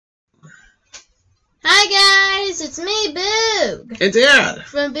Hi guys, it's me, Boog. And Dad.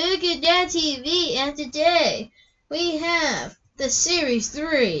 From Boog and Dad TV, and today we have the Series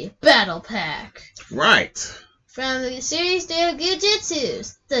 3 Battle Pack. Right. From the Series 3 of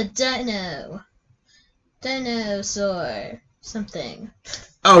Gujitsus, the Dinosaur something.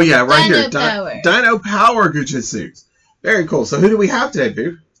 Oh yeah, right Dino here. Power. Dino Power Gujitsus. Very cool. So who do we have today,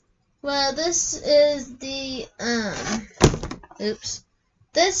 Boog? Well, this is the,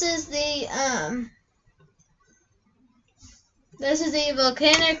 This is the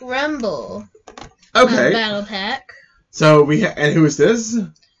Volcanic Rumble Battle Pack. So and who is this?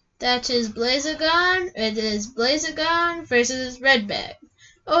 That is Blazagon. It is Blazagon versus Redback.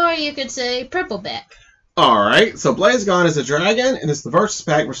 Or you could say Purpleback. Alright, so Blazagon is a dragon, and it's the versus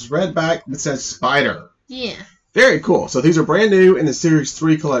pack versus Redback that says Spider. Yeah. Very cool. So these are brand new in the Series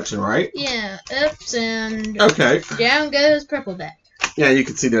 3 collection, right? Yeah, ups and down goes Purpleback. Yeah, you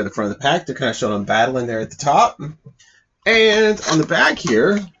can see there at the front of the pack. They're kind of showing them battling there at the top. And on the back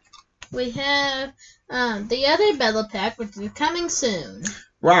here, we have the other battle pack, which is coming soon.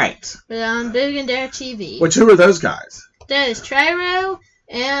 Right. But on Boog and Dare TV. Who are those guys? That is Tryro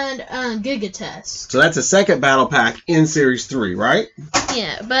and Gigatest. So that's a second battle pack in Series 3, right?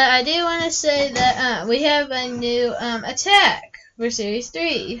 Yeah, but I do want to say that we have a new attack for Series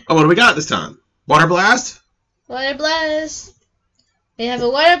 3. Oh, what do we got this time? Water Blast? Water Blast. We have a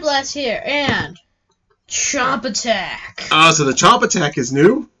Water Blast here, and Chomp Attack. Oh, so the Chomp Attack is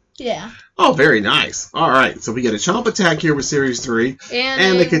new? Yeah. Oh, very nice. Alright, so we get a Chomp Attack here with Series 3,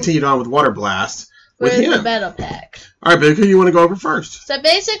 and they continued on with Water Blast with him. The Battle Pack. Alright, Boog, who do you want to go over first? So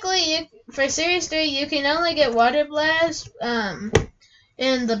basically, for Series 3, you can only get Water Blast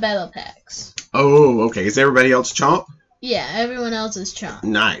in the Battle Packs. Oh, okay. Is everybody else Chomp? Yeah, everyone else is Chomp.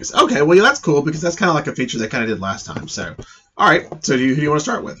 Nice. Okay, well, yeah, that's cool, because that's kind of like a feature they kind of did last time. So, alright, so who do you want to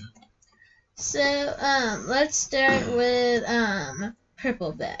start with? So, let's start with,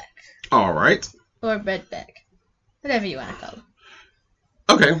 Purpleback. Alright. Or Redback. Whatever you want to call him.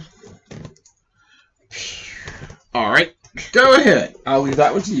 Okay. Alright, go ahead. I'll leave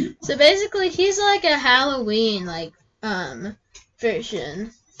that with you. So basically, he's like a Halloween,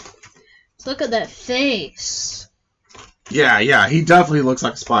 version. So look at that face. Yeah, he definitely looks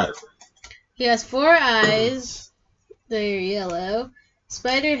like a spider. He has 4 eyes. They're yellow.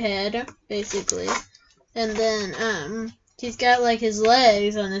 Spider head, basically. And then, he's got, like, his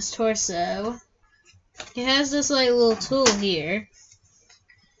legs on his torso. He has this, like, little tool here.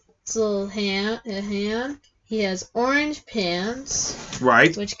 This little hand. He has orange pants.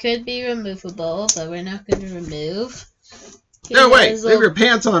 Right. Which could be removable, but we're not going to remove. No, wait. Leave your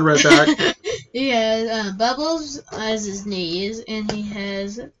pants on, Redback. He has bubbles as his knees, and he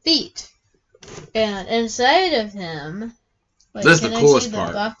has feet. And inside of him... Wait, this is the coolest part.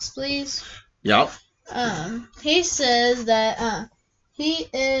 The box, please? Yep. He says that he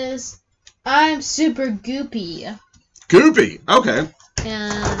is... I'm super goopy. Goopy? Okay.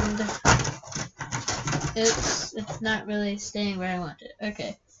 And it's not really staying where I want it.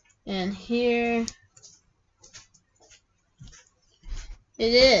 Okay. And here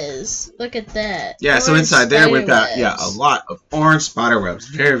it is. Look at that. Yeah, orange so inside there we've got webs. a lot of orange spider webs.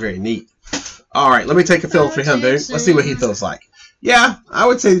 Very, very neat. Alright, let me take a feel for him, dude. Let's see what he feels like. Yeah, I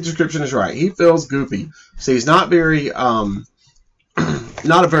would say the description is right. He feels goopy. So he's not very not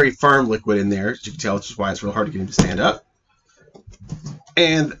a very firm liquid in there, as you can tell, which is why it's real hard to get him to stand up.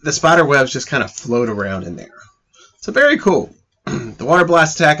 And the spider webs just kind of float around in there. So very cool. The Water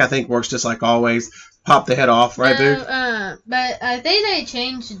Blast attack, I think, works just like always. Pop the head off, right, dude? But I think they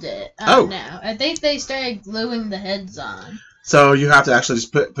changed it now. I think they started gluing the heads on. So you have to actually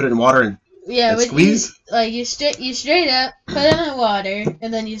just put it in water and squeeze? You straight up, put him in water,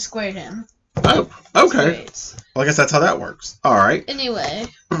 and then you squirt him. Oh, okay. Well, I guess that's how that works. Alright. Anyway.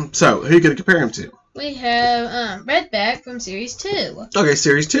 So, who are you going to compare him to? We have Redback from Series 2. Okay,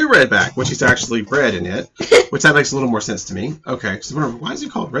 Series 2 Redback, which he's actually bred in it, which that makes a little more sense to me. Okay, so why is he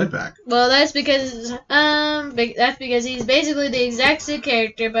called Redback? Well, that's because he's basically the exact same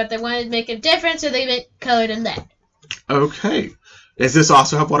character, but they wanted to make him different, so they colored him that. Okay. Does this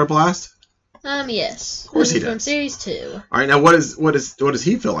also have Water Blast? Yes. Of course he does. From Series 2. Alright, now what does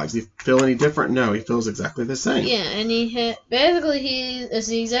he feel like? Does he feel any different? No, he feels exactly the same. Yeah, and basically he is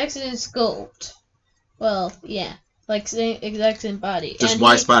the exact same sculpt. Well, yeah. Like, exact same body. Just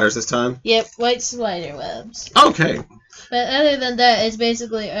white spiders this time? Yep, white spider webs. Okay. But other than that, it's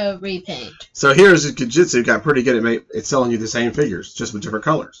basically a repaint. So here's Gujitsu got pretty good at selling you the same figures, just with different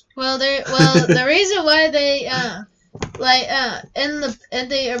colors. Well, the reason why they in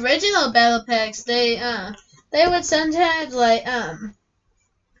the original battle packs, they would sometimes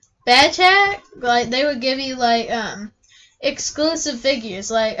Badtag, like they would give you like exclusive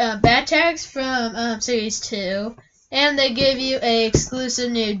figures, like Badtags from Series 2, and they give you a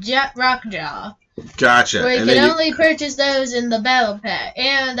exclusive new Rockjaw. Gotcha. Where you can only purchase those in the battle pack,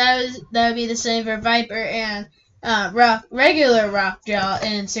 and that would be the same for Viper and regular Rockjaw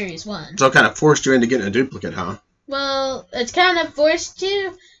in Series 1. So it kind of forced you into getting a duplicate, huh? Well, it's kind of forced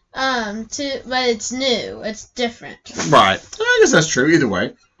you but it's new. It's different. Right. I guess that's true. Either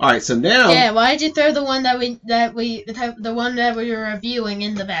way. All right. So now. Yeah. Why did you throw the one that we were reviewing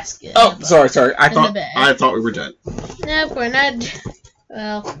in the basket? Oh, sorry. I thought we were done. Nope, we're not.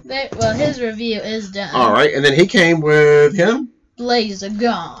 Well, his review is done. All right, and then he came with him.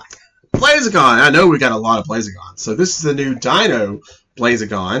 Blazagon. Blazagon. I know we got a lot of Blazagons. So this is the new Dino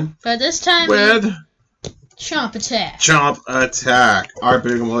Blazagon. But this time with Chomp Attack. Chomp Attack. All right,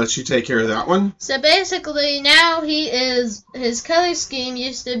 Big, I'm gonna let you take care of that one. So basically, now his color scheme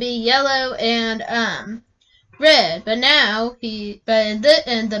used to be yellow and red, but now in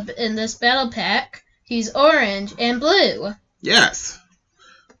this battle pack he's orange and blue. Yes.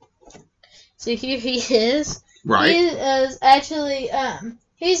 So here he is. Right. He is actually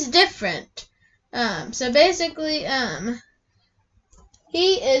he's different. So basically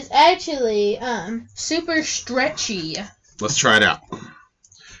he is actually super stretchy. Let's try it out.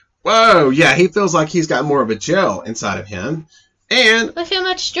 Whoa, yeah, he feels like he's got more of a gel inside of him. And look how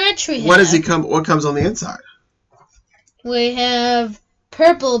much stretch we have. What comes on the inside? We have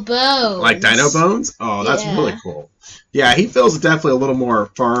purple bones. Like dino bones? Oh, that's really cool. Yeah, he feels definitely a little more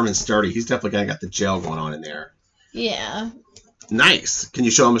firm and sturdy. He's definitely got the gel going on in there. Yeah. Nice. Can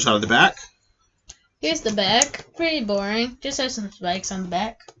you show him a shot of the back? Here's the back. Pretty boring. Just has some spikes on the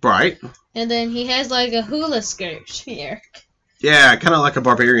back. Right. And then he has like a hula skirt here. Yeah, kind of like a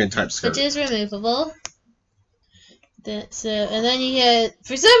barbarian type skirt. Which is removable. And then he had,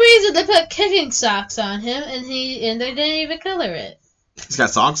 for some reason, they put kicking socks on him, and they didn't even color it. He's got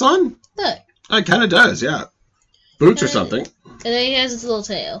socks on? Look. Oh, it kind of does, yeah. Boots or something. And then he has his little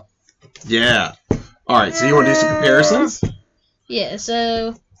tail. Yeah. All right, so you want to do some comparisons? Yeah,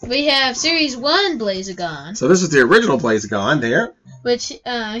 so we have Series 1 Blazagon. So this is the original Blazagon there. Which,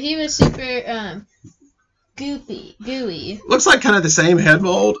 he was super, gooey. Looks like kind of the same head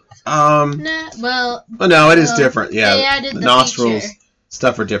mold. Well, no, it is different. Yeah, they added the nostrils, feature.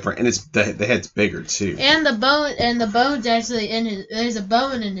 Stuff are different, and it's the head's bigger too. And the bone's actually in his. There's a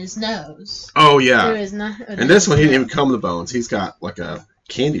bone in his nose. Oh yeah. And this one he didn't even comb the bones. He's got like a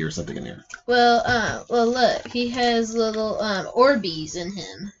candy or something in there. Well, look, he has little Orbeez in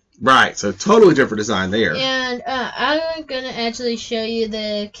him. Right, so totally different design there. And I'm gonna actually show you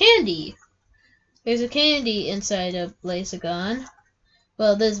the candy. There's a candy inside of Blazagon.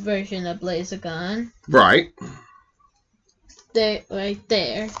 Well, this version of Blazagon. Right. There, right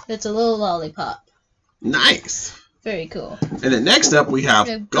there. It's a little lollipop. Nice. Very cool. And then next up we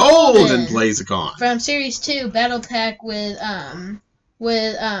have Golden Blazagon from Series 2 Battle Pack with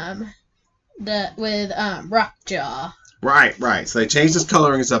Rockjaw. Right. So they changed his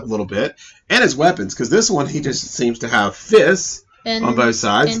colorings up a little bit, and his weapons, because this one he just seems to have fists on both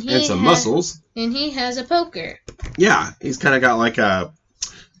sides and some muscles. And he has a poker. Yeah, he's kind of got like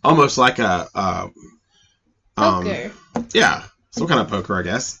almost like a poker. Yeah, some kind of poker, I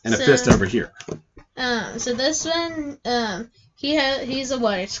guess, and a fist over here. So this one, he's a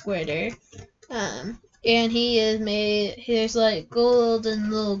water squirter, and he is made. There's like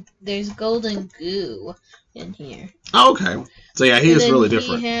there's golden goo in here. Oh, okay. So yeah, he is really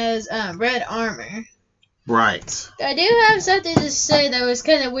different. He has red armor. Right. I do have something to say that was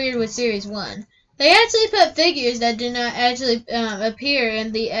kind of weird with Series 1. They actually put figures that did not actually appear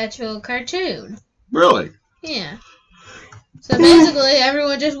in the actual cartoon. Really? Yeah. So basically,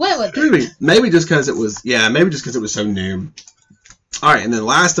 everyone just went with it. Maybe just because it was, so new. All right, and then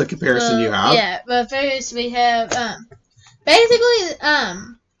last comparison you have. Yeah, but first we have basically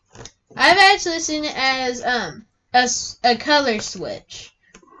I've actually seen it as a color switch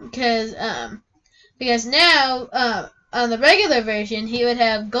because now on the regular version he would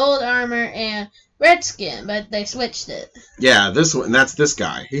have gold armor and red skin, but they switched it. Yeah, this one, that's this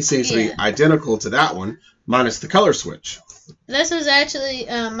guy. He seems to be identical to that one, minus the color switch. This was actually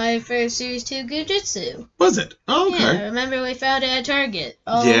my first Series 2 Gujitsu. Was it? Oh, okay. Yeah, remember we found it at Target.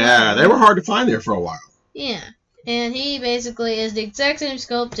 They were hard to find there for a while. Yeah, and he basically is the exact same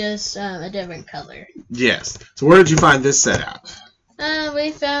sculpt, just a different color. Yes. So where did you find this set at?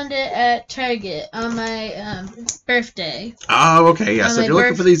 We found it at Target on my birthday. Oh, okay. Yeah, so if you're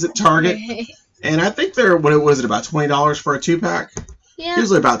looking for these at Target, and I think they're, about $20 for a 2-pack? Yeah.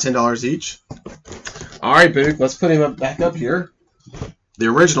 Usually about $10 each. All right, Boog, let's put him back up here. the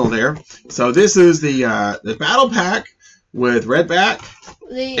original there. So this is the battle pack with Redback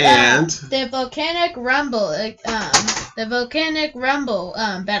and the Volcanic Rumble,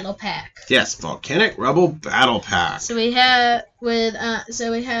 battle pack. Yes, Volcanic Rumble battle pack. So we have well,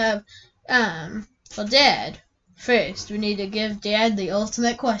 Dad. First, we need to give Dad the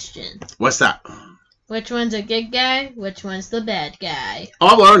ultimate question. What's that? Which one's a good guy? Which one's the bad guy? Oh,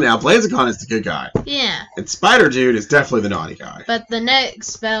 I've learned now. Blazagon is the good guy. Yeah. And Spider Dude is definitely the naughty guy. But the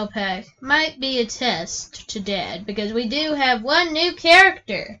next battle pack might be a test to Dad, because we do have one new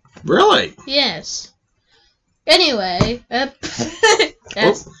character. Really? Yes. Anyway,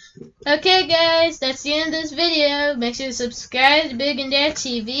 okay, guys, that's the end of this video. Make sure to subscribe to Big and Dad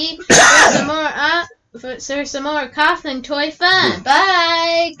TV for some more Coughlin toy fun.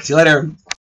 Bye. See you later.